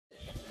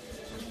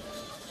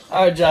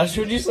All right, Josh,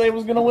 who'd you say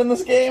was going to win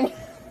this game?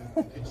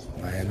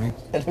 Miami.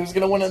 And who's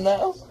going to win it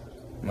now?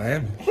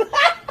 Miami.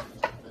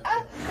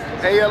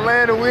 Hey,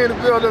 Atlanta, we in the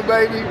building,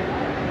 baby.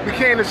 We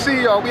came to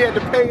see y'all. We had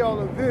to pay y'all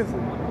a visit. You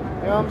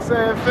know what I'm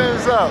saying?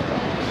 Fins up.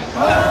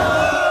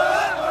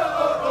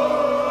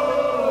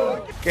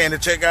 Came to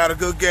check out a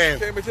good game.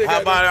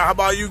 How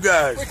about you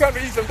guys? We come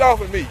to eat some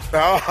dolphin meat.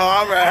 Oh,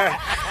 all right.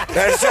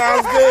 That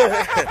sounds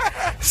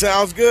good.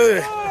 Sounds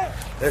good.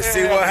 Let's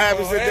see what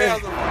happens today.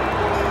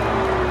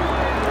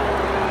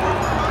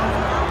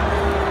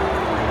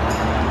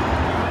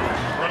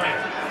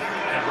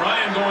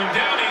 Ryan going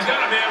down. He's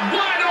got a man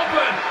wide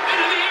open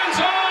into the end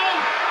zone.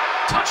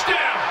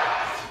 Touchdown.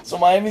 So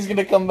Miami's going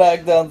to come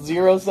back down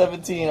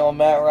 0-17 on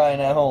Matt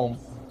Ryan at home.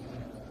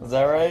 Is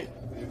that right?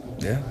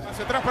 Yeah.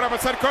 Hacia atrás para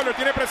pasar Collar,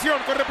 tiene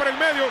presión, corre por el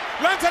medio,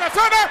 lanza la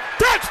zona,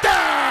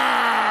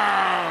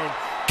 touchdown!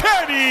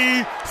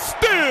 Kenny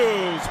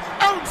Stills,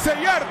 11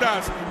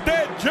 yardas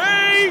de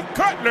Jay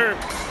Cutler.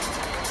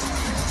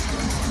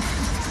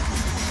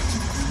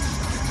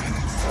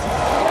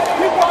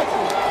 Keep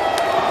watching.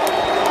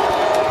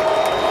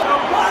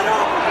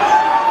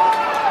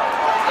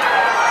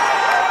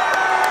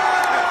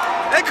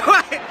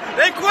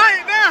 They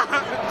quiet now.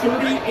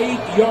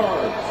 38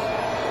 yards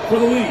for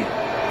the lead.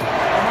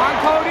 Come on,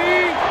 Cody.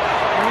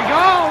 Here we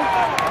go.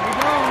 Here we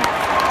go.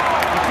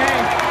 Okay.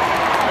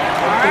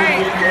 All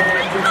right.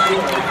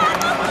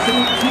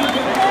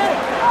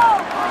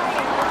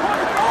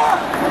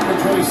 Number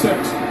 26,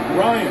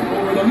 Ryan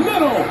over the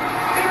middle.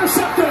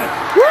 Intercepted.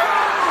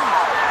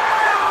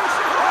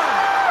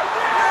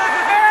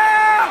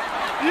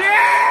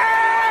 Yeah!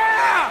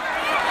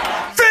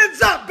 Fins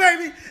up,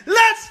 baby.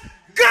 Let's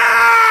go!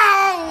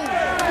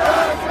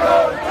 Let's go,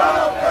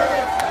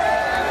 Dolphins!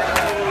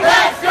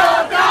 Let's go,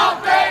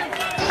 Dolphins!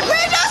 We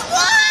just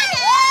won!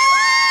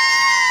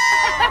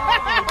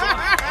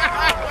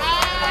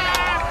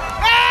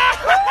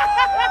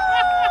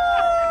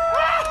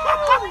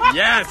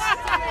 Yes!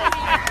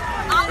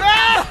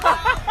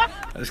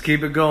 Let's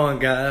keep it going,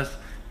 guys.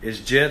 It's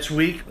Jets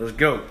week. Let's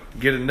go.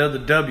 Get another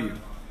W.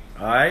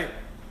 All right?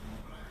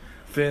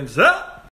 Fins up!